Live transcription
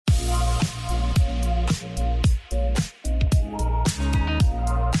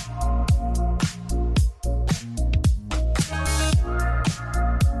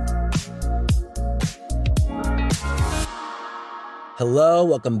Hello,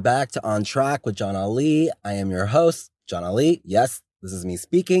 welcome back to On Track with John Ali. I am your host, John Ali. Yes, this is me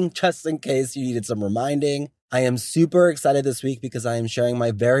speaking, just in case you needed some reminding. I am super excited this week because I am sharing my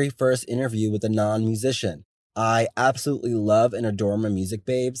very first interview with a non-musician. I absolutely love and adore my music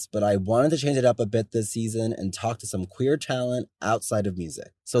babes, but I wanted to change it up a bit this season and talk to some queer talent outside of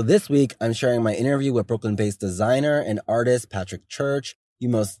music. So this week, I'm sharing my interview with Brooklyn-based designer and artist Patrick Church. You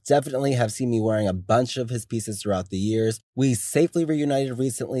most definitely have seen me wearing a bunch of his pieces throughout the years. We safely reunited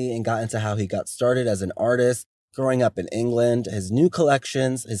recently and got into how he got started as an artist, growing up in England, his new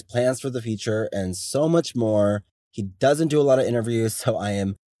collections, his plans for the future, and so much more. He doesn't do a lot of interviews, so I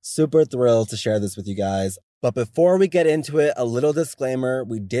am super thrilled to share this with you guys. But before we get into it, a little disclaimer.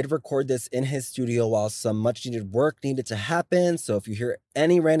 We did record this in his studio while some much needed work needed to happen. So if you hear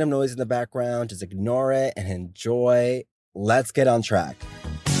any random noise in the background, just ignore it and enjoy. Let's get on track.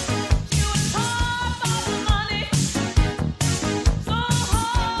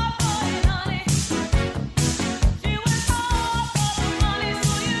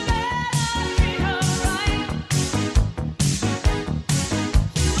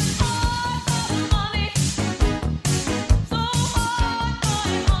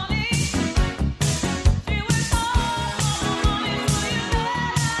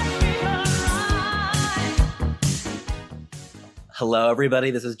 Hello,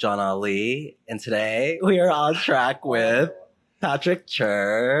 everybody. This is John Ali, and today we are on track with Patrick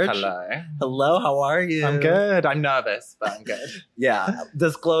Church. Hello. Hello, how are you? I'm good. I'm nervous, but I'm good. Yeah.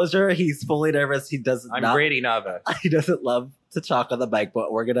 Disclosure, he's fully nervous. I'm really nervous. He doesn't love to talk on the mic,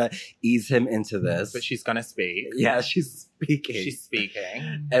 but we're going to ease him into this. But she's going to speak. Yeah, she's speaking. She's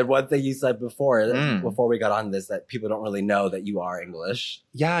speaking. And one thing you said before we got on this, that people don't really know that you are English.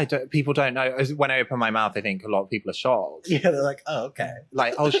 Yeah, people don't know. When I open my mouth, I think a lot of people are shocked. Yeah, they're like, oh, okay.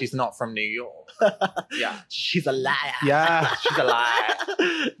 Like, oh, she's not from New York. Yeah. She's a liar. Yeah, she's a liar.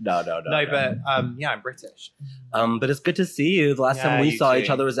 No. But yeah, I'm British. But it's good to see you. The last time we saw each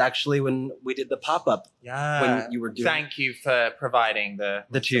other was actually when we did the pop-up. Yeah. When you were doing... Thank you for providing the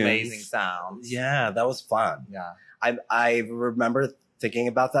tunes. Amazing sounds. Yeah, that was fun. Yeah. I remember thinking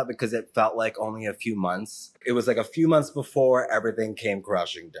about that because it felt like only a few months. It was like a few months before everything came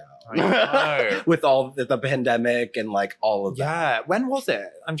crashing down. I know. With all the pandemic and like all of that. Yeah. When was it?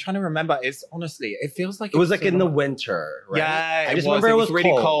 I'm trying to remember. It's honestly, it feels like it was like in the winter, right? Yeah, I just remember it was really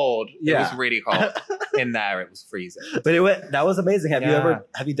cold. Yeah. It was really cold. In there, it was freezing. But that was amazing.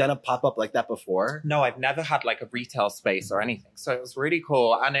 Have you done a pop-up like that before? No, I've never had like a retail space or anything. So it was really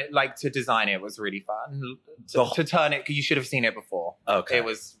cool. And to design it was really fun. To turn it, you should have seen it before. Okay. It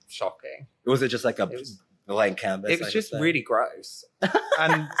was shocking. Was it just like a blank canvas? It was just really gross.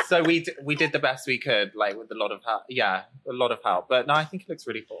 And so we did the best we could, like with a lot of help. Yeah, a lot of help. But no, I think it looks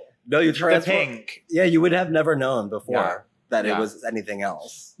really cool. No, you The pink. Yeah, you would have never known before. Yeah. That it was anything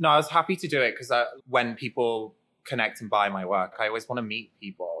else. No, I was happy to do it because when people connect and buy my work, I always want to meet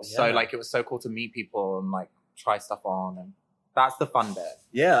people. Yeah. So like it was so cool to meet people and like try stuff on, and that's the fun bit.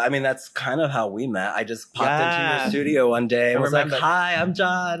 Yeah, I mean that's kind of how we met. I just popped into your studio one day and was like, "Hi, I'm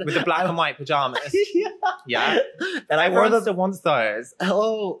John." With the black and white pajamas. Yeah. And I wore still wants those.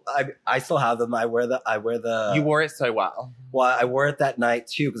 Oh, I still have them. I wear the. You wore it so well. Well, I wore it that night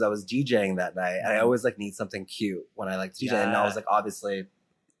too because I was DJing that night, and I always like need something cute when I like to DJ. And I was like, obviously,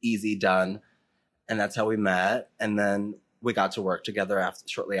 easy done, and that's how we met. And then we got to work together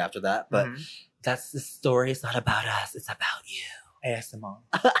shortly after that. But that's the story. It's not about us. It's about you. ASMR.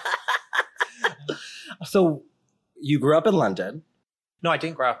 So, you grew up in London. No, I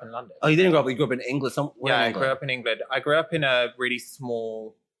didn't grow up in London. Oh, you didn't grow up. You grew up in England. I grew up in England. I grew up in a really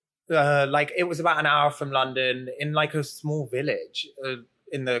small. It was about an hour from London in like a small village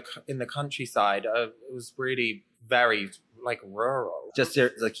in the countryside. It was really very like rural. Just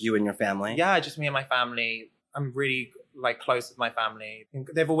like you and your family? Yeah, just me and my family. I'm really like close with my family.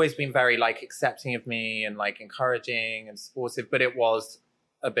 They've always been very like accepting of me and like encouraging and supportive, but it was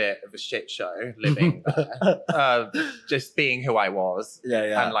a bit of a shit show living there. Just being who I was.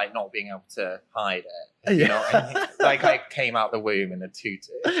 Yeah. And like not being able to hide it. You know what I mean? Like I came out the womb in a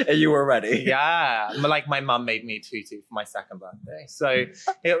tutu. And you were ready. Yeah. Like my mum made me a tutu for my second birthday. So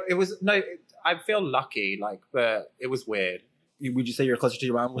it was, I feel lucky, like, but it was weird. Would you say you're closer to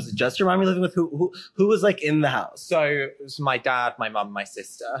your mom? Was it just your mom you're living with? Who was like in the house? So it was my dad, my mum, my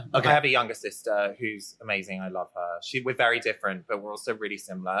sister. Okay. I have a younger sister who's amazing. I love her. We're very different, but we're also really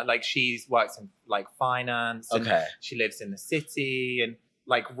similar. Like she works in like finance. And okay. She lives in the city and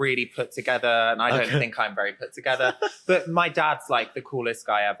like really put together. And I don't think I'm very put together. But my dad's like the coolest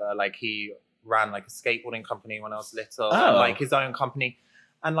guy ever. Like he ran like a skateboarding company when I was little. Oh. And, like his own company.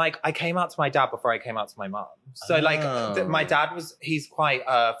 And like, I came out to my dad before I came out to my mum. So like, my dad he's quite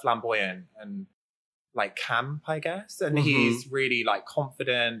flamboyant and like camp, I guess. And he's really like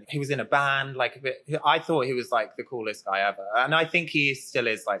confident. He was in a band, like a bit, I thought he was like the coolest guy ever. And I think he still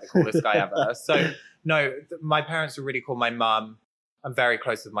is like the coolest guy ever. So no, my parents were really cool. My mum, I'm very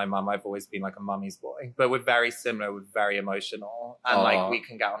close with my mum. I've always been like a mummy's boy, but we're very similar. We're very emotional. And like, we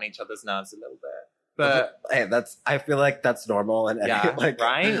can get on each other's nerves a little bit. But hey, I feel like that's normal and like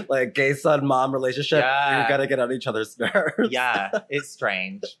right? Like gay son mom relationship, you're gonna get on each other's nerves. Yeah, it's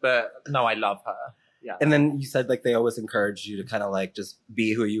strange, but no, I love her. Yeah. And then you said like they always encourage you to kind of like just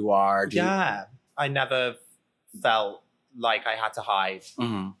be who you are. I never felt like I had to hide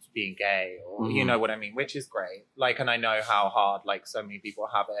being gay or you know what I mean, which is great. Like, and I know how hard like so many people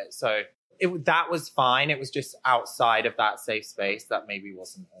have it. So that was fine. It was just outside of that safe space that maybe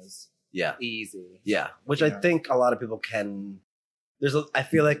wasn't as easy. Yeah. Which I think a lot of people can. I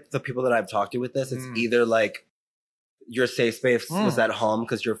feel like the people that I've talked to with this, it's either like your safe space was at home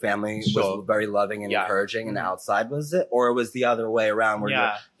because your family was very loving and encouraging and outside was it, or it was the other way around where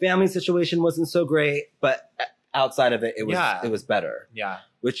your family situation wasn't so great, but outside of it, it was better. Yeah.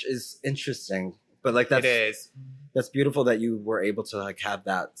 Which is interesting. But like that's beautiful that you were able to like have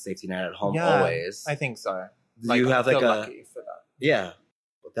that safety net at home always. I think so. Do you have like lucky for that. Yeah.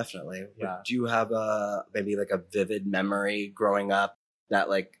 Well, definitely. Yeah. Do you have maybe like a vivid memory growing up that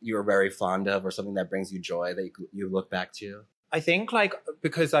like you were very fond of or something that brings you joy that you look back to? I think like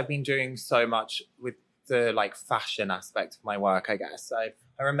because I've been doing so much with the like fashion aspect of my work, I guess.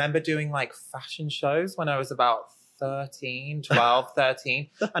 I remember doing like fashion shows when I was about 13,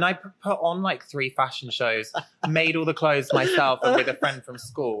 and I put on like 3 fashion shows, made all the clothes myself and with a friend from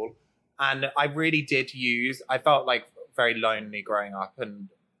school. And I really did I felt like very lonely growing up and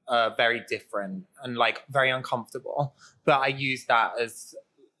very different and like very uncomfortable. But I used that as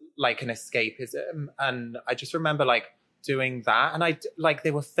like an escapism. And I just remember like doing that. And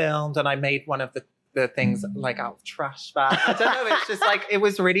they were filmed and I made one of the things like out of trash bag. I don't know. It's just like, it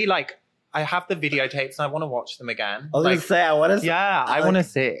was really like, I have the videotapes and I want to watch them again. I was going to say, I want to. Yeah, I want to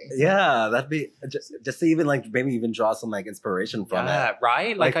see. Yeah, that'd be just to even like maybe even draw some like inspiration from it. Yeah,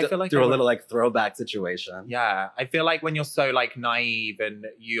 right? Like I feel like through a little like throwback situation. Yeah, I feel like when you're so like naive and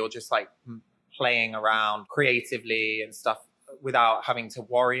you're just like playing around creatively and stuff without having to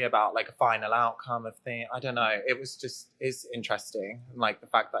worry about like a final outcome of thing. I don't know. It's interesting. And like the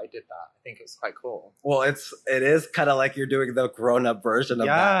fact that I did that, I think it's quite cool. Well, it is kind of like you're doing the grown up version of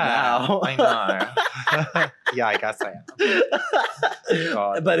that now. I know. Yeah, I guess I am.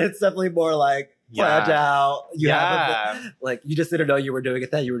 God. But it's definitely more like planned out. You just didn't know you were doing it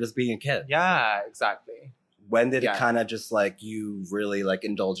then. You were just being a kid. Yeah, exactly. When did it kind of just like you really like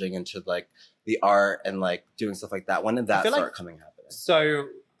indulging into like the art and like doing stuff like that? When did that start coming happening? So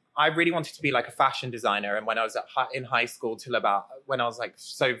I really wanted to be like a fashion designer. And when I was in high school till about when I was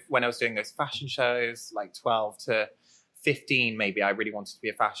doing those fashion shows, like 12 to 15, maybe I really wanted to be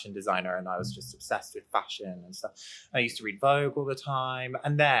a fashion designer. And I was just obsessed with fashion and stuff. I used to read Vogue all the time.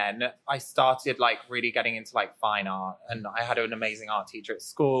 And then I started like really getting into like fine art. And I had an amazing art teacher at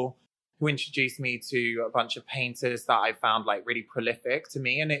school who introduced me to a bunch of painters that I found like really prolific to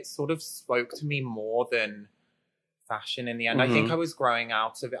me. And it sort of spoke to me more than fashion in the end. I think I was growing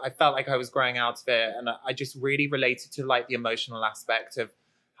out of it. I felt like I was growing out of it. And I just really related to like the emotional aspect of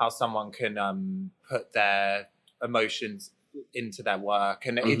how someone can put their emotions into their work.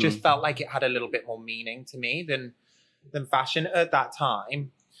 And it just felt like it had a little bit more meaning to me than fashion at that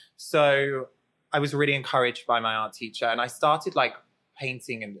time. So I was really encouraged by my art teacher. And I started like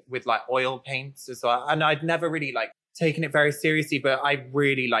painting and with like oil paints as well, and I'd never really like taken it very seriously, but I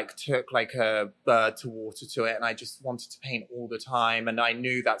really like took like a bird to water to it, and I just wanted to paint all the time. And I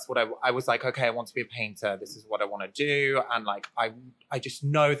knew that's what I was like, okay, I want to be a painter, this is what I want to do. And like I just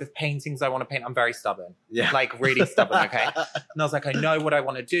know the paintings I want to paint. I'm very stubborn, like really stubborn. Okay. And I was like, I know what I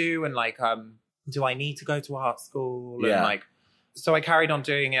want to do, and like do I need to go to art school? And like, so I carried on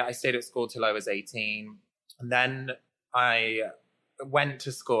doing it. I stayed at school till I was 18, and then I went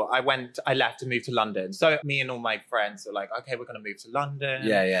to school. I left and moved to London. So me and all my friends were like, okay, we're going to move to London.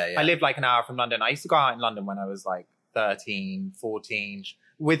 Yeah. I lived like an hour from London. I used to go out in London when I was like 13, 14.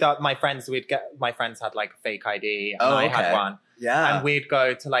 With my friends, my friends had like a fake ID and I had one. Yeah. And we'd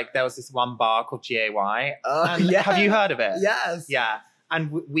go to like, there was this one bar called GAY. Have you heard of it? Yes. Yeah.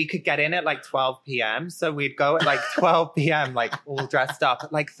 And we could get in at like 12 p.m. So we'd go at like 12 p.m. like all dressed up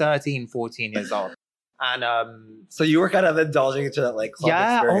at like 13, 14 years old. And so you were kind of indulging into that like club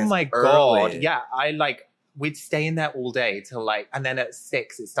experience. Oh my god, yeah. we'd stay in there all day till like, and then at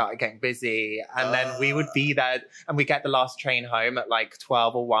 6 it started getting busy, and then we would be there, and we get the last train home at like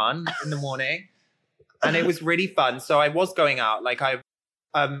 12 or 1 in the morning, and it was really fun. So I was going out, like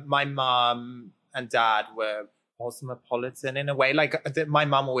my mum and dad were cosmopolitan in a way. Like my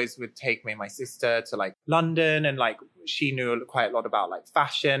mum always would take me and my sister to like London, and like she knew quite a lot about like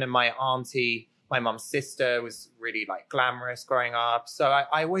fashion, and my auntie, my mum's sister, was really like glamorous growing up. So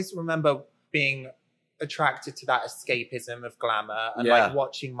I always remember being attracted to that escapism of glamour, and like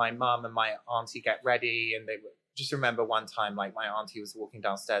watching my mum and my auntie get ready. And they would just remember one time, like my auntie was walking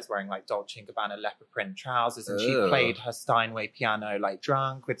downstairs wearing like Dolce & Gabbana leopard print trousers, and she played her Steinway piano like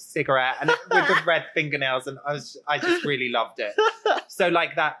drunk with a cigarette and with the red fingernails, and I just really loved it. So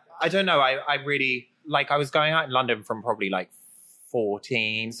like that, I don't know, I really, like, I was going out in London from probably like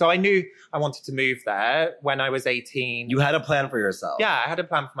 14. So I knew I wanted to move there when I was 18. You had a plan for yourself. Yeah, I had a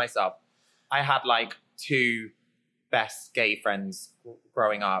plan for myself. I had like 2 best gay friends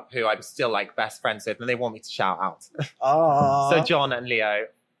growing up who I'm still like best friends with, and they want me to shout out. So John and Leo,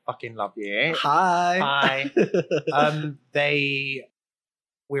 fucking love you. Hi.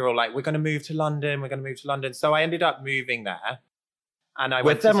 We were all like, we're going to move to London. So I ended up moving there. And I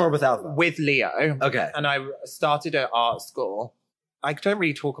with them or without them? With Leo. Okay. And I started at art school. I don't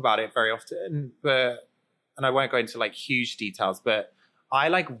really talk about it very often, and I won't go into like huge details, but I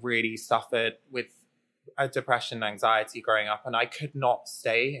like really suffered with depression and anxiety growing up, and I could not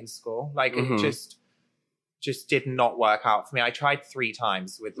stay in school. Like it just did not work out for me. I tried 3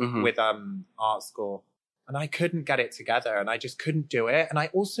 times with art school, and I couldn't get it together, and I just couldn't do it. And I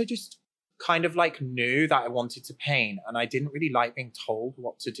also just kind of like knew that I wanted to paint, and I didn't really like being told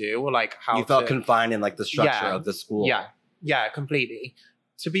what to do or like how. You felt confined in like the structure of the school. Yeah, completely.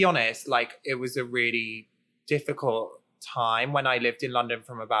 To be honest, like it was a really difficult time when I lived in London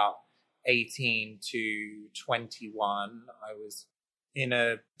from about 18 to 21. I was in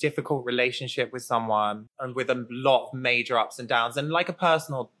a difficult relationship with someone, and with a lot of major ups and downs, and like a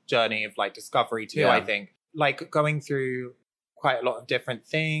personal journey of like discovery too. I think like going through quite a lot of different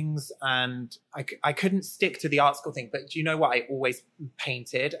things, and I couldn't stick to the art school thing. But do you know what? I always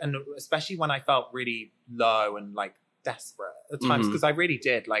painted, and especially when I felt really low and like desperate at times, because I really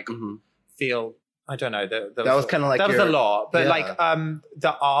did like feel, I don't know, that was kind of like, that was a lot. But like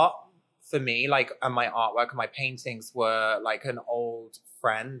the art for me, like, and my artwork and my paintings were like an old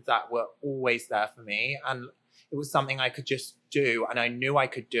friend that were always there for me, and it was something I could just do, and I knew I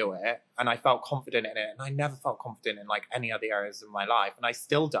could do it, and I felt confident in it, and I never felt confident in like any other areas of my life, and I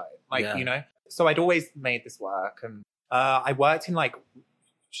still don't, like, you know. So I'd always made this work, and I worked in like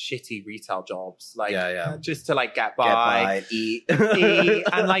shitty retail jobs, like just to like get by, eat,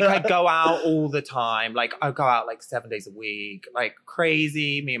 and like I go out all the time. Like I go out like 7 days a week, like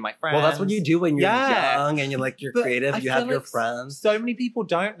crazy. Me and my friends. Well, that's what you do when you're young and you're creative. You have your friends. So many people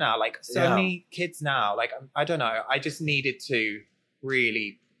don't now. Like so many kids now. Like I don't know. I just needed to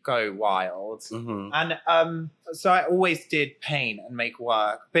really go wild, and so I always did paint and make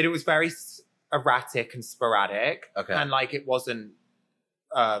work, but it was very erratic and sporadic, and like it wasn't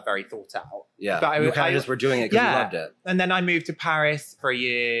very thought out. But you kind of just were doing it because you loved it. And then I moved to Paris for a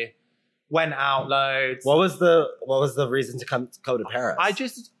year, went out loads. What was the reason to go to Paris? I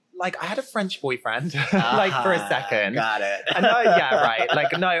just like, I had a French boyfriend like for a second. Got it. And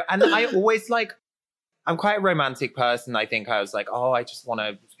like no, and I always like, I'm quite a romantic person. I think I was like, oh, I just want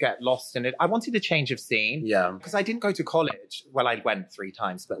to get lost in it. I wanted a change of scene. Because I didn't go to college. Well, I went 3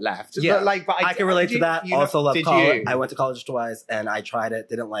 times, but left. But I can relate to that. Also love college. I went to college twice, and I tried it,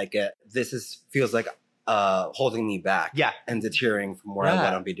 didn't like it. This feels like holding me back. And deterring from where I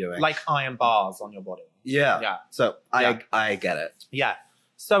want to be doing. Like iron bars on your body. So I get it.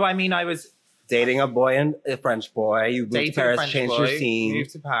 So, I mean, I was dating a French boy. You moved to Paris, changed your scene. Moved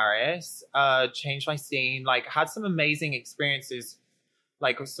to Paris, changed my scene. Like, had some amazing experiences,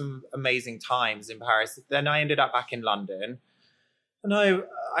 like some amazing times in Paris. Then I ended up back in London, and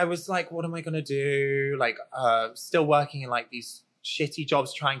I was like, what am I gonna do? Like, still working in like these shitty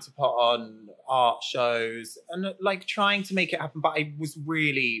jobs, trying to put on art shows and like trying to make it happen. But I was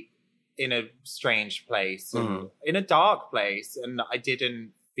really in a strange place, in a dark place, and I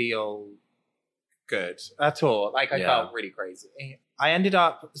didn't feel good at all. Like I felt really crazy. I ended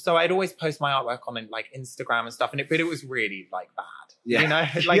up, so I'd always post my artwork on like Instagram and stuff, but it was really like bad. You know,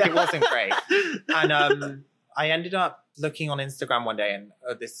 like it wasn't great. And I ended up looking on Instagram one day, and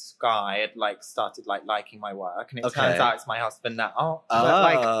this guy had like started like liking my work, and it turns out it's my husband now. But,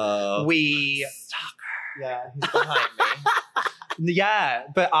 like we stalker. Yeah, he's behind me.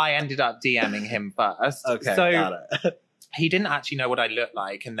 But I ended up DMing him first. Okay, got it. he didn't actually know what I looked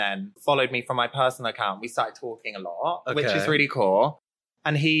like, and then followed me from my personal account. We started talking a lot, which is really cool.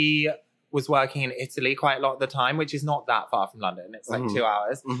 And he was working in Italy quite a lot of the time, which is not that far from London. It's like 2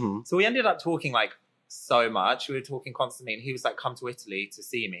 hours. So we ended up talking like so much. We were talking constantly, and he was like, come to Italy to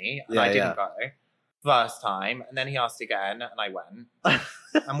see me. And I didn't go first time. And then he asked again, and I went.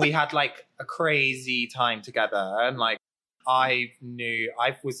 And we had like a crazy time together. And like, I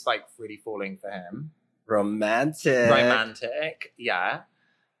was like really falling for him. Romantic, yeah.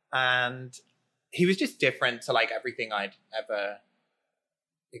 And he was just different to like everything I'd ever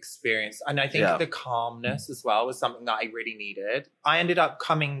experienced. And I think the calmness as well was something that I really needed. I ended up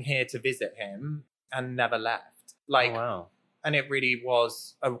coming here to visit him and never left. Like, and it really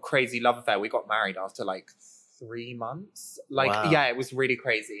was a crazy love affair. We got married after like 3 months. Like, it was really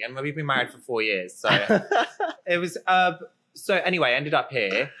crazy. And we've been married for 4 years. So it was, so anyway, I ended up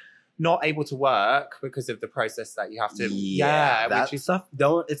here. Not able to work because of the process that you have to. That stuff.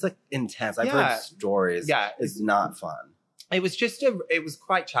 It's like intense. I've heard stories. It's not fun. It was just it was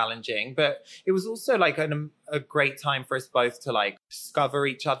quite challenging, but it was also like a great time for us both to like discover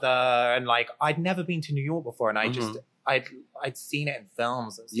each other. And like, I'd never been to New York before, and I'd seen it in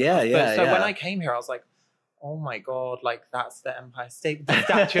films and stuff. So when I came here, I was like, oh my God, like that's the Empire State, the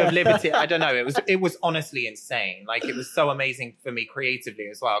Statue of Liberty. I don't know. It was honestly insane. Like, it was so amazing for me creatively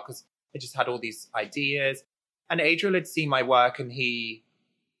as well, because I just had all these ideas. And Adriel had seen my work, and he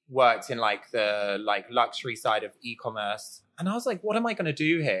worked in like the like luxury side of e-commerce. And I was like, what am I going to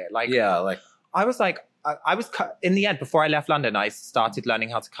do here? Like, I was like, I was in the end, before I left London, I started learning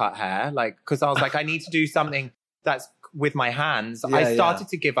how to cut hair. Like, cause I was like, I need to do something that's with my hands. I started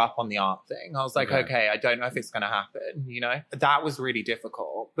to give up on the art thing. I was like, okay, I don't know if it's going to happen, you know? That was really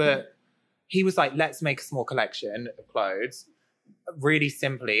difficult. But he was like, let's make a small collection of clothes, really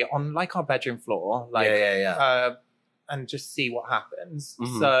simply, on like our bedroom floor. Like, and just see what happens.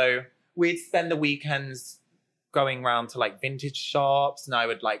 So we'd spend the weekends going around to like vintage shops, and I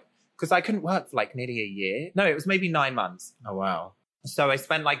would like, because I couldn't work for like nearly a year. No, it was maybe 9 months. Oh, wow. So I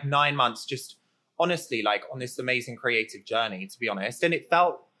spent like 9 months just honestly like on this amazing creative journey, to be honest. And it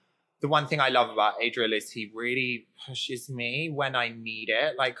felt, the one thing I love about Adriel is he really pushes me when I need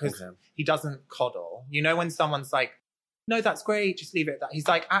it. Like, because he doesn't coddle. You know, when someone's like, no, that's great, just leave it at that. He's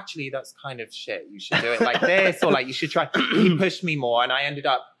like, actually, that's kind of shit. You should do it like this, or like, you should try. He pushed me more, and I ended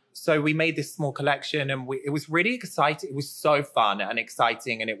up, so we made this small collection, and it was really exciting. It was so fun and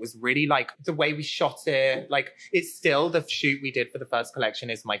exciting. And it was really like the way we shot it. Like, it's still, the shoot we did for the first collection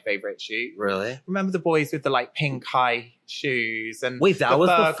is my favorite shoot. Really? Remember the boys with the like pink high shoes? And wait, that was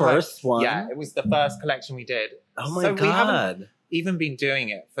the first one? Yeah, it was the first collection we did. Oh my God. We haven't even been doing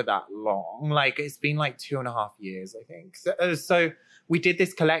it for that long. Like, it's been like 2.5 years, I think. So we did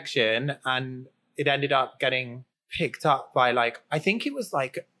this collection, and it ended up getting picked up by like, I think it was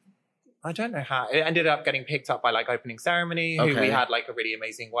like, I don't know how. It ended up getting picked up by like Opening Ceremony, who we had like a really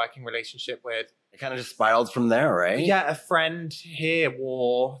amazing working relationship with. It kind of just spiraled from there, right? Yeah, a friend here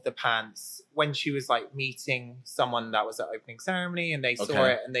wore the pants when she was like meeting someone that was at Opening Ceremony, and they saw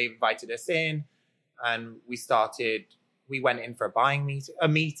it, and they invited us in, and we went in for a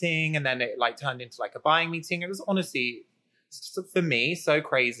meeting, and then it like turned into like a buying meeting. It was honestly, for me, so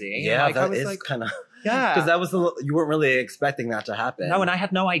crazy. Yeah, like, that is like, kind of, yeah, because that was you weren't really expecting that to happen. No, and I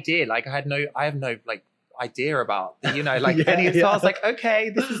had no idea. Like, I have no like idea about, you know, like any. So I was like, okay,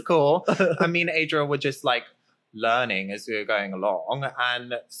 this is cool. I mean, Adriel were just like learning as we were going along,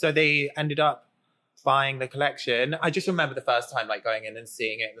 and so they ended up buying the collection. I just remember the first time like going in and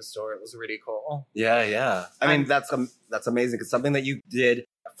seeing it in the store. It was really cool. Yeah. I mean, that's amazing, because something that you did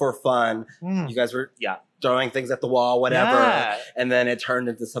for fun. You guys were throwing things at the wall, whatever, and then it turned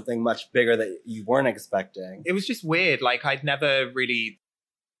into something much bigger that you weren't expecting. It was just weird. Like, I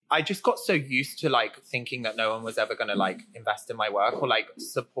just got so used to like thinking that no one was ever going to like invest in my work or like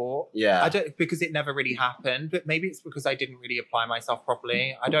support. Yeah. Because it never really happened, but maybe it's because I didn't really apply myself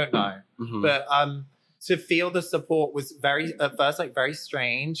properly. I don't know. But to feel the support was at first like very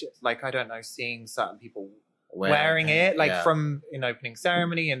strange. Like, I don't know, seeing certain people wearing it, like from an Opening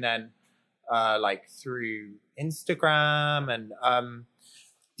Ceremony, and then like through Instagram. And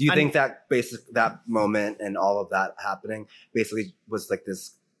do you think that that moment and all of that happening basically was like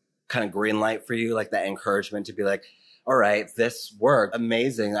this kind of green light for you, like that encouragement to be like, all right, this worked,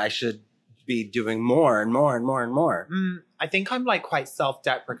 amazing, I should be doing more and more and more and more? I think I'm like quite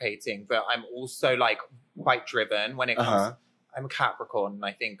self-deprecating, but I'm also like quite driven when it comes. I'm a Capricorn, and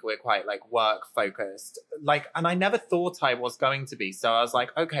I think we're quite like work focused. Like, and I never thought I was going to be. So I was like,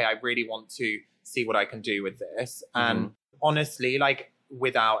 okay, I really want to see what I can do with this. And honestly, like,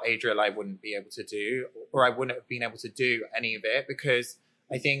 without Adriel, I wouldn't be able to do, or I wouldn't have been able to do any of it, because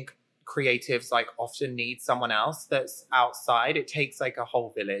I think creatives like often need someone else that's outside. It takes like a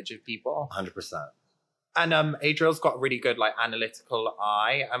whole village of people. 100%. And Adriel's got a really good like analytical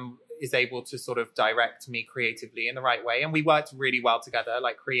eye and is able to sort of direct me creatively in the right way. And we worked really well together,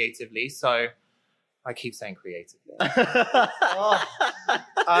 like creatively. So I keep saying creatively.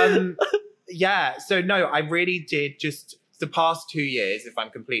 Yeah. So no, I really did just the past 2 years, if I'm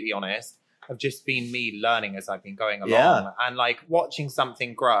completely honest, have just been me learning as I've been going along and like watching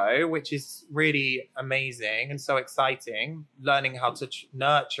something grow, which is really amazing and so exciting, learning how to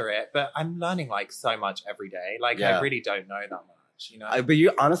nurture it. But I'm learning like so much every day. Like I really don't know that much, you know? But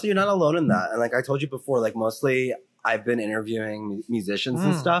honestly, you're not alone in that. And like I told you before, like mostly I've been interviewing musicians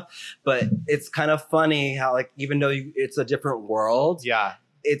and stuff, but it's kind of funny how like, even though it's a different world,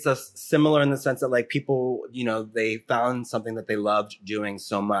 it's a similar in the sense that like people, you know, they found something that they loved doing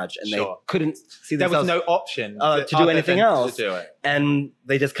so much and they couldn't see themselves. There was no option to do anything else. To do it. And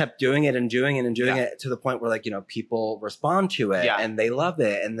they just kept doing it and doing it and doing it to the point where like, you know, people respond to it and they love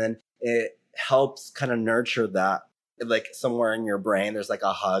it. And then it helps kind of nurture that. Like somewhere in your brain, there's like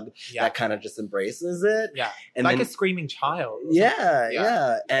a hug that kind of just embraces it. Yeah. And like then, a screaming child.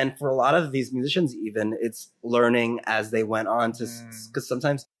 Yeah. And for a lot of these musicians, even it's learning as they went on to, because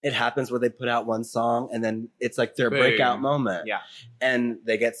sometimes it happens where they put out one song and then it's like their breakout moment. Yeah. And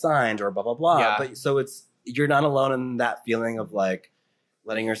they get signed or blah, blah, blah. Yeah. But so you're not alone in that feeling of like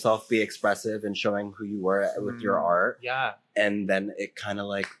letting yourself be expressive and showing who you were with your art. Yeah. And then it kind of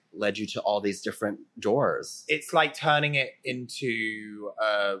like led you to all these different doors. It's like turning it into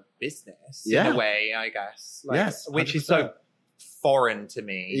a business in a way, I guess. Like, yes, 100%. Which is so foreign to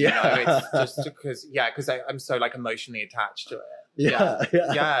me. Yeah. You know, it's just because, I'm so like emotionally attached to it.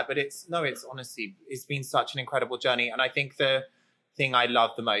 Yeah. But it's honestly, it's been such an incredible journey. And I think the thing I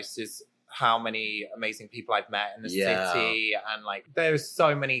love the most is how many amazing people I've met in the city. And like, there's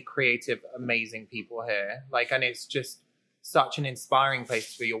so many creative, amazing people here. Like, and it's just such an inspiring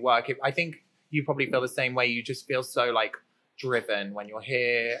place for your work. I think you probably feel the same way. You just feel so like driven when you're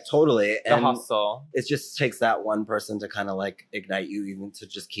here. Totally. The hustle. It just takes that one person to kind of like ignite you, even to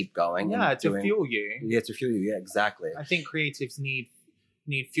just keep going. Yeah, to fuel you. Yeah, to fuel you. Yeah, exactly. I think creatives need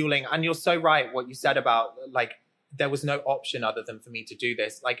fueling. And you're so right what you said about like, there was no option other than for me to do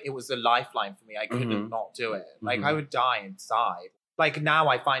this. Like, it was a lifeline for me. I couldn't not do it. Like, I would die inside. Like, now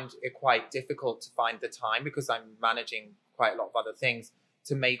I find it quite difficult to find the time because I'm managing quite a lot of other things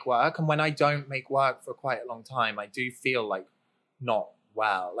to make work. And when I don't make work for quite a long time, I do feel like not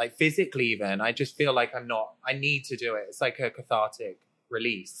well. Like, physically even, I just feel like I need to do it. It's like a cathartic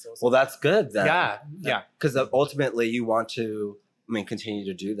release. Well, that's good then. Yeah. Because ultimately you want to, continue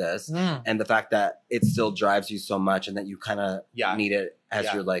to do this. And the fact that it still drives you so much and that you kind of need it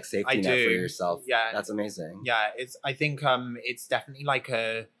as your like safety net for yourself. Yeah. That's amazing. Yeah. I think it's definitely like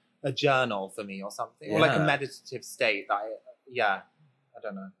a journal for me or something. Or like a meditative state that I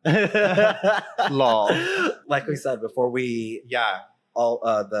don't know. Lol. Like we said before all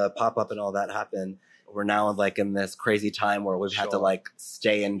the pop-up and all that happened, we're now like in this crazy time where we've had to like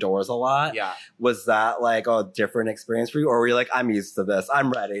stay indoors a lot. Yeah. Was that like a different experience for you? Or were you like, I'm used to this,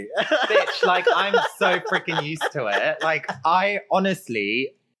 I'm ready? Bitch, like I'm so freaking used to it. Like I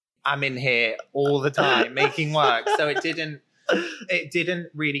honestly am in here all the time making work. So it didn't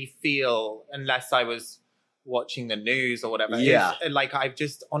really feel, unless I was watching the news or whatever. Yeah. Like I've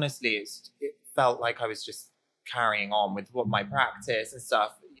just, honestly, it felt like I was just carrying on with what my practice and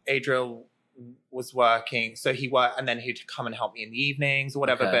stuff. Adriel was working, so he worked, and then he'd come and help me in the evenings or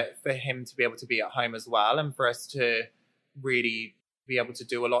whatever. But for him to be able to be at home as well, and for us to really be able to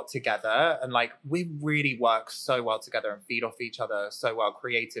do a lot together, and like we really work so well together and feed off each other so well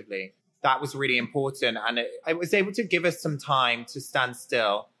creatively. That was really important, and it was able to give us some time to stand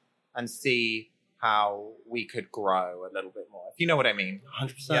still and see how we could grow a little bit more, if you know what I mean.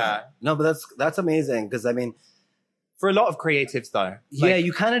 100%. Yeah. No, but that's amazing, because for a lot of creatives though,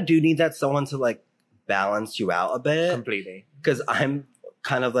 you kind of do need that someone to like balance you out a bit. Completely. Because I'm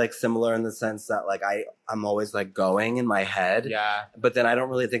kind of like similar in the sense that like I'm always like going in my head. Yeah. But then I don't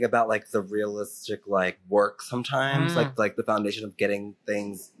really think about like the realistic like work sometimes, like the foundation of getting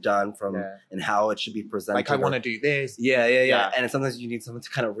things done from and how it should be presented. Like I want to do this. Yeah. And sometimes you need someone to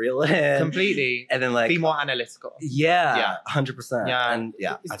kind of reel in. Completely. And then like be more analytical. Yeah. 100%. Yeah. And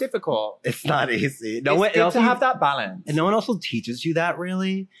it's difficult. It's not easy. It's good to have that balance. And no one also teaches you that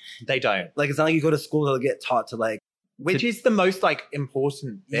really. They don't. Like it's not like you go to school to get taught to like, which is the most like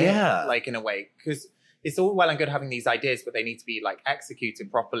important bit, like in a way, because it's all well and good having these ideas, but they need to be like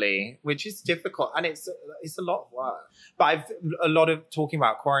executed properly, which is difficult. And it's a lot of work. But a lot of talking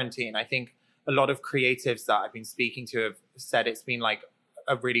about quarantine, I think a lot of creatives that I've been speaking to have said it's been like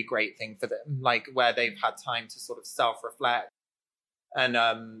a really great thing for them, like where they've had time to sort of self-reflect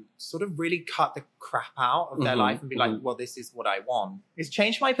and sort of really cut the crap out of their life and be like, well, this is what I want. It's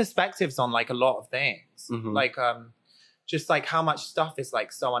changed my perspectives on like a lot of things. Like just like how much stuff is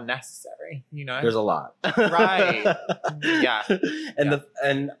like so unnecessary, you know? There's a lot. Right. Yeah.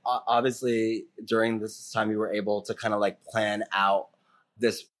 And obviously during this time you were able to kind of like plan out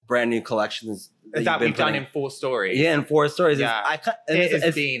this brand new collections that we've done in 4 stories. Yeah, in 4 stories. Yeah.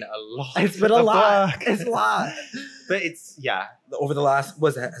 It's been a lot. It's been a lot. It's a lot. But it's, yeah. Over the last,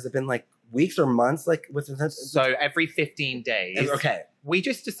 has it been like weeks or months? Like So every 15 days. Okay. We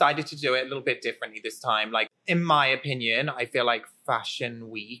just decided to do it a little bit differently this time. Like, in my opinion, I feel like Fashion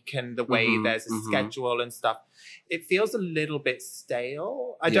Week and the way there's a schedule and stuff, it feels a little bit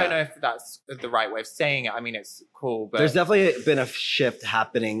stale. I don't know if that's the right way of saying it. I mean, it's cool, but there's definitely been a shift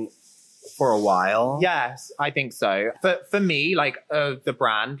happening for a while. Yes, I think so. For me, like the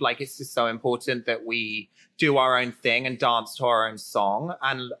brand, like it's just so important that we do our own thing and dance to our own song.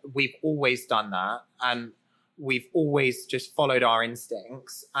 And we've always done that. And we've always just followed our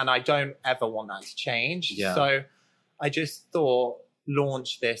instincts. And I don't ever want that to change. Yeah. So I just thought,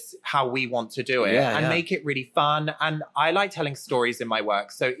 launch this how we want to do it and make it really fun. And I like telling stories in my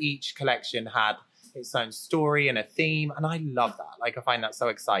work. So each collection had its own story and a theme. And I love that. Like, I find that so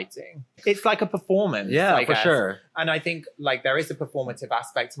exciting. It's like a performance. Yeah, for sure. And I think like there is a performative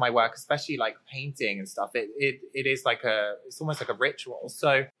aspect to my work, especially like painting and stuff. It is like it's almost like a ritual.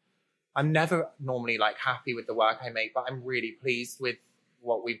 So I'm never normally like happy with the work I make, but I'm really pleased with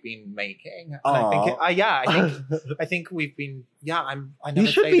what we've been making. And I think we've been, I never you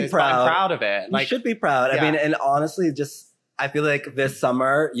should say be this, proud. but I'm proud of it. Like, you should be proud. I mean, and honestly, I feel like this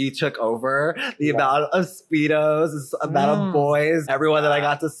summer you took over the amount of Speedos, the amount of boys, everyone that I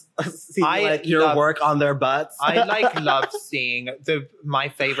got to see your work on their butts. I love seeing my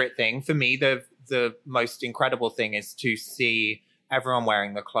favorite thing for me, the most incredible thing is to see everyone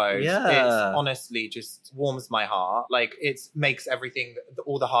wearing the clothes. Yeah. It's honestly just warms my heart. Like, it makes everything,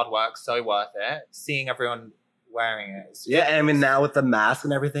 all the hard work so worth it. Seeing everyone wearing it. Yeah, and I mean now with the mask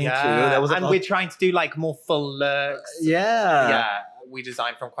and everything too. We're trying to do like more full looks. Yeah, we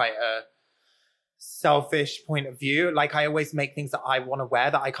designed from quite a selfish point of view. Like, I always make things that I want to wear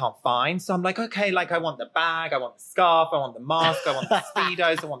that I can't find. So I'm like, okay, like I want the bag, I want the scarf, I want the mask, I want the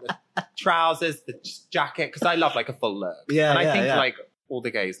Speedos, I want the trousers, the jacket, because I love like a full look. Yeah, and I think like all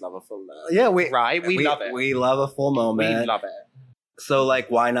the gays love a full look. Yeah, we love it. We love a full moment. We love it. So like,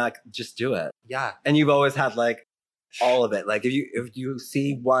 why not just do it? Yeah. And you've always had like all of it. Like if you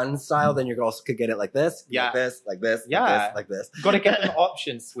see one style, then you also could get it like this, like this, like this, like this. Got to get them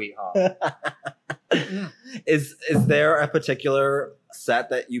options, sweetheart. Is there a particular set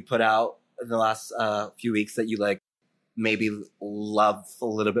that you put out in the last few weeks that you like maybe love a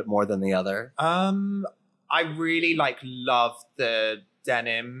little bit more than the other? I really love the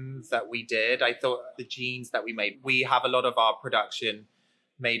denim that we did. I thought the jeans that we made, we have a lot of our production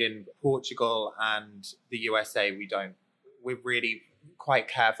made in Portugal and the USA. We're really quite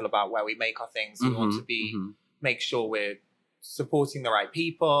careful about where we make our things. We want to make sure we're supporting the right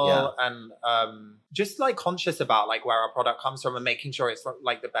people and just like conscious about like where our product comes from and making sure it's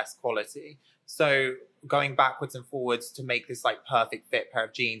like the best quality. So going backwards and forwards to make this like perfect fit pair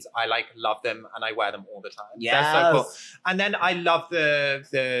of jeans, I love them and I wear them all the time. Yeah, they're so cool. And then I love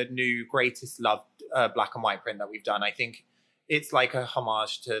the new Greatest Love black and white print that we've done. I think it's like a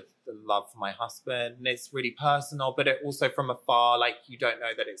homage to the love for my husband, and it's really personal, but it also from afar, like you don't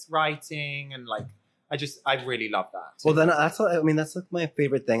know that it's writing, and like I really love that too. Well, then that's like my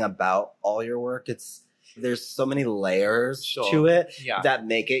favorite thing about all your work. There's so many layers to it that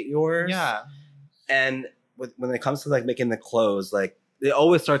make it yours. Yeah. And when it comes to like making the clothes, like it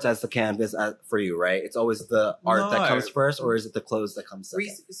always starts as the canvas for you, right? It's always the art that comes first, or is it the clothes that comes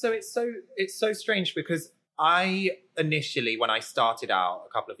second? So it's so strange because I initially, when I started out a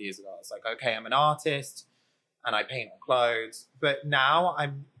couple of years ago, I was like, okay, I'm an artist and I paint on clothes. But now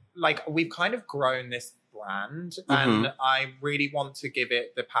I'm like, we've kind of grown this brand and I really want to give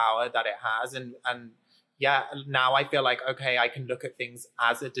it the power that it has. And yeah, now I feel like, okay, I can look at things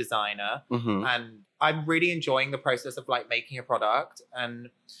as a designer and I'm really enjoying the process of like making a product. And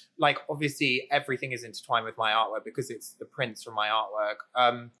like, obviously everything is intertwined with my artwork because it's the prints from my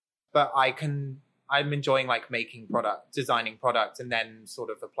artwork. But I'm enjoying like designing product and then sort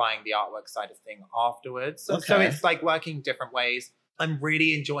of applying the artwork side of thing afterwards. So it's like working different ways. I'm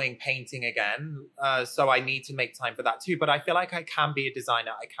really enjoying painting again. So I need to make time for that too. But I feel like I can be a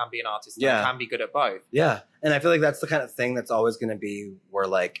designer. I can be an artist. Yeah. I can be good at both. Yeah. And I feel like that's the kind of thing that's always going to be where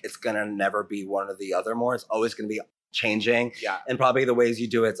like it's going to never be one or the other more. It's always going to be changing. Yeah. And probably the ways you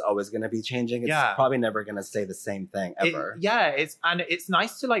do it's always going to be changing. It's probably never going to stay the same thing ever. It's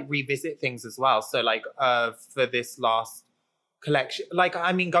nice to like revisit things as well. So like for this last collection, like,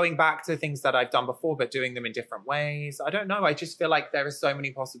 I mean, going back to things that I've done before, but doing them in different ways. I don't know. I just feel like there are so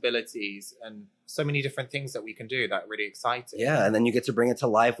many possibilities and so many different things that we can do that are really exciting. Yeah. And then you get to bring it to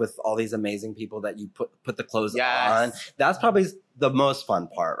life with all these amazing people that you put the clothes Yes. on. That's probably the most fun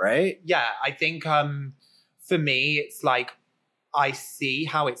part, right? Yeah. I think for me, it's like, I see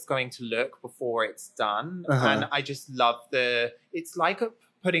how it's going to look before it's done. Uh-huh. And I just love it's like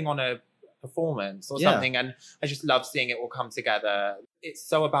putting on a performance or something. And I just love seeing it all come together. It's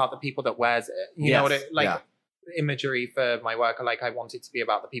so about the people that wears it. You know what imagery for my work, I want it to be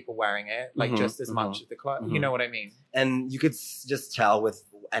about the people wearing it, like just as much as the clothes. You know what I mean? And you could just tell with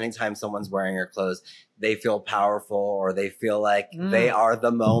anytime someone's wearing your clothes, they feel powerful or they feel like they are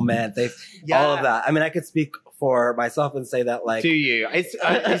the moment. All of that. I mean, I could speak for myself and say that, like, do you?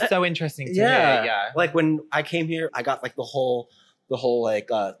 It's so interesting to hear. Yeah. Like when I came here, I got like the whole like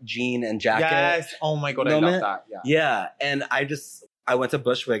jean and jacket. Yes. Oh my God, moment. I love that. Yeah. Yeah. And I went to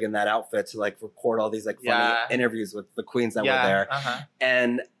Bushwick in that outfit to like record all these like funny interviews with the queens that were there.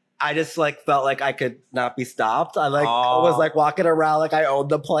 And I just like felt like I could not be stopped. I was like walking around like I owned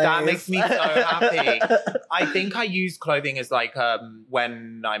the place. That makes me so happy. I think I use clothing as like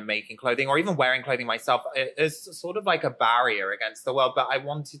when I'm making clothing or even wearing clothing myself, it's sort of like a barrier against the world. But I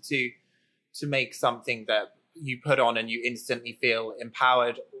wanted to make something that you put on and you instantly feel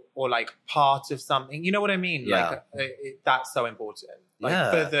empowered or like part of something. You know what I mean? Yeah. Like that's so important. Like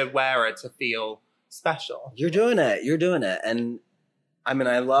for the wearer to feel special. You're doing it. And I mean,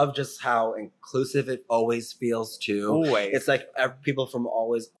 I love just how inclusive it always feels too. Always. It's like people from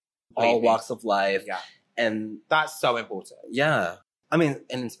all walks of life. Yeah. And that's so important. Yeah. I mean,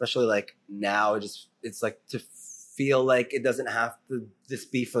 and especially like now, it's like to feel like it doesn't have to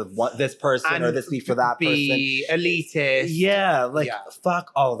just be for this person and or this be for that be person. Elitist. Yeah. Like,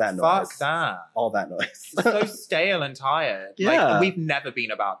 fuck all that noise. Fuck that. All that noise. It's so stale and tired. Yeah. Like, we've never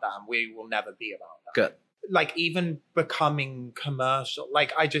been about that and we will never be about that. Good. Like even becoming commercial,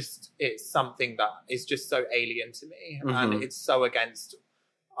 like it's something that is just so alien to me and it's so against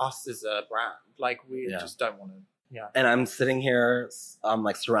us as a brand. Like we just don't want to. Yeah. And I'm sitting here, I'm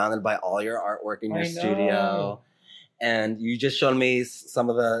like surrounded by all your artwork in your studio. And you just showed me some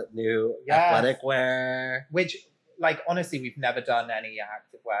of the new athletic wear. Which, like, honestly, we've never done any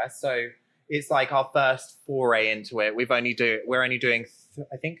active wear. So it's like our first foray into it. We're only doing,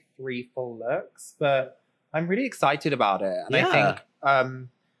 I think, 3 full looks. But I'm really excited about it. And I think,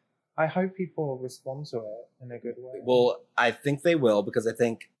 I hope people respond to it in a good way. Well, I think they will, because I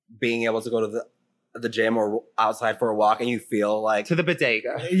think being able to go to the gym or outside for a walk and you feel like to the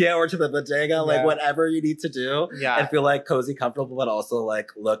bodega or to the bodega, like whatever you need to do and feel like cozy, comfortable, but also like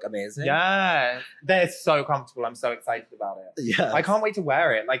look amazing. They're so comfortable. I'm so excited about it. I can't wait to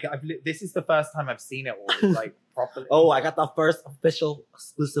wear it. Like this is the first time I've seen it all like properly. I got the first official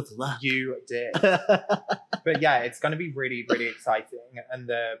exclusive look. You did. But yeah, it's going to be really, really exciting, and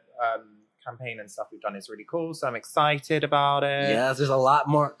the campaign and stuff we've done is really cool, so I'm excited about it. Yes, there's a lot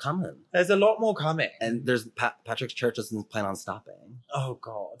more coming. There's a lot more coming. And there's Patrick's church doesn't plan on stopping. Oh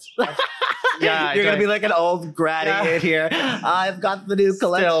God. You're gonna be like an old granny in here. I've got the new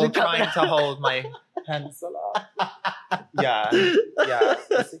collection. Still trying to hold my pencil up. But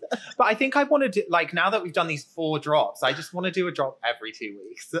I think I want to do, like, now that we've done these 4 drops, I just want to do a drop every 2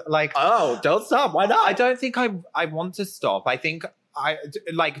 weeks. Like, don't stop. Why not? I don't think I want to stop. I think I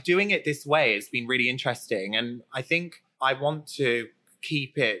like doing it this way. It's been really interesting, and I think I want to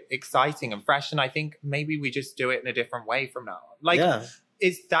keep it exciting and fresh. And I think maybe we just do it in a different way from now on. Like,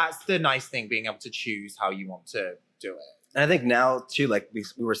 that's the nice thing, being able to choose how you want to do it. And I think now too, like we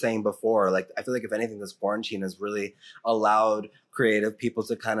were saying before, like I feel like if anything, this quarantine has really allowed creative people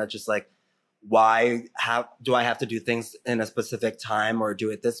to kind of just like, why do I have to do things in a specific time or do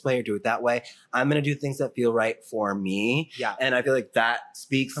it this way or do it that way? I'm going to do things that feel right for me. Yeah. And I feel like that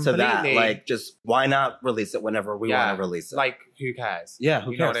speaks to that. Like, just why not release it whenever we want to release it? Like, who cares? Yeah.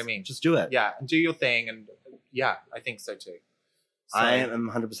 Who cares? You know what I mean? Just do it. Yeah. And do your thing. And yeah, I think so too. So, I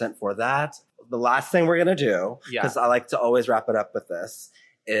am 100% for that. The last thing we're going to do, because I like to always wrap it up with this,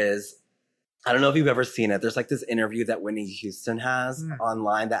 is I don't know if you've ever seen it. There's like this interview that Whitney Houston has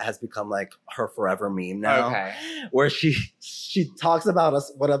online that has become like her forever meme now. Okay. Where she talks about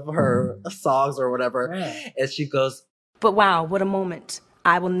one of her songs or whatever. And she goes, But wow, what a moment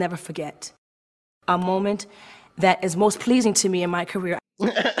I will never forget. A moment that is most pleasing to me in my career.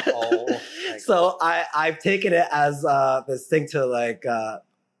 So I've taken it as this thing to like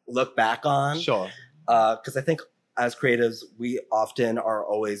look back on. Sure. Because I think as creatives, we often are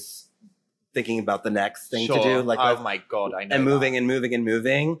always thinking about the next thing to do. Like, oh my God, I know. And moving and moving and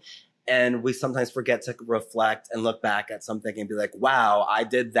moving. And we sometimes forget to reflect and look back at something and be like, wow, I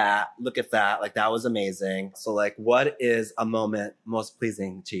did that. Look at that. Like, that was amazing. So like, what is a moment most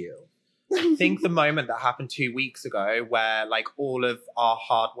pleasing to you? I think the moment that happened 2 weeks ago where like all of our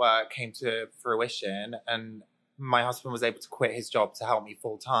hard work came to fruition and my husband was able to quit his job to help me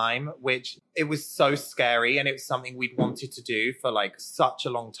full time, which it was so scary. And it was something we'd wanted to do for like such a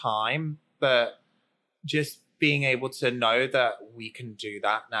long time. But just being able to know that we can do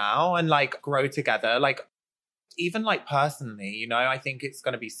that now and like grow together, like even like personally, you know, I think it's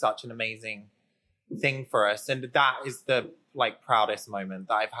going to be such an amazing thing for us. And that is the like proudest moment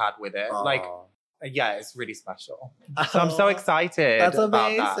that I've had with it. Aww. Like, yeah, it's really special. So I'm so excited. That's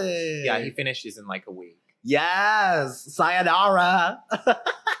about amazing. That. Yeah, he finishes in like a week. Yes. Sayonara. Are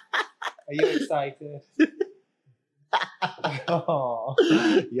you excited? Oh,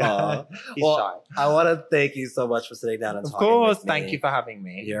 yeah. He's shy. I want to thank you so much for sitting down and Of talking course, with me. thank you for having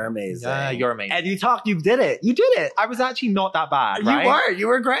me. You're amazing. Yeah, you're amazing. And you did it. You did it. I was actually not that bad, right? You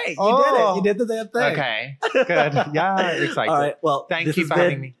were great. Oh. You did it. You did the damn thing. Okay, good. Yeah, excited. All right. Well, Thank you for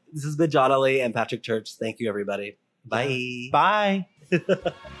having me. This has been John Ali and Patrick Church. Thank you, everybody. Bye. Bye.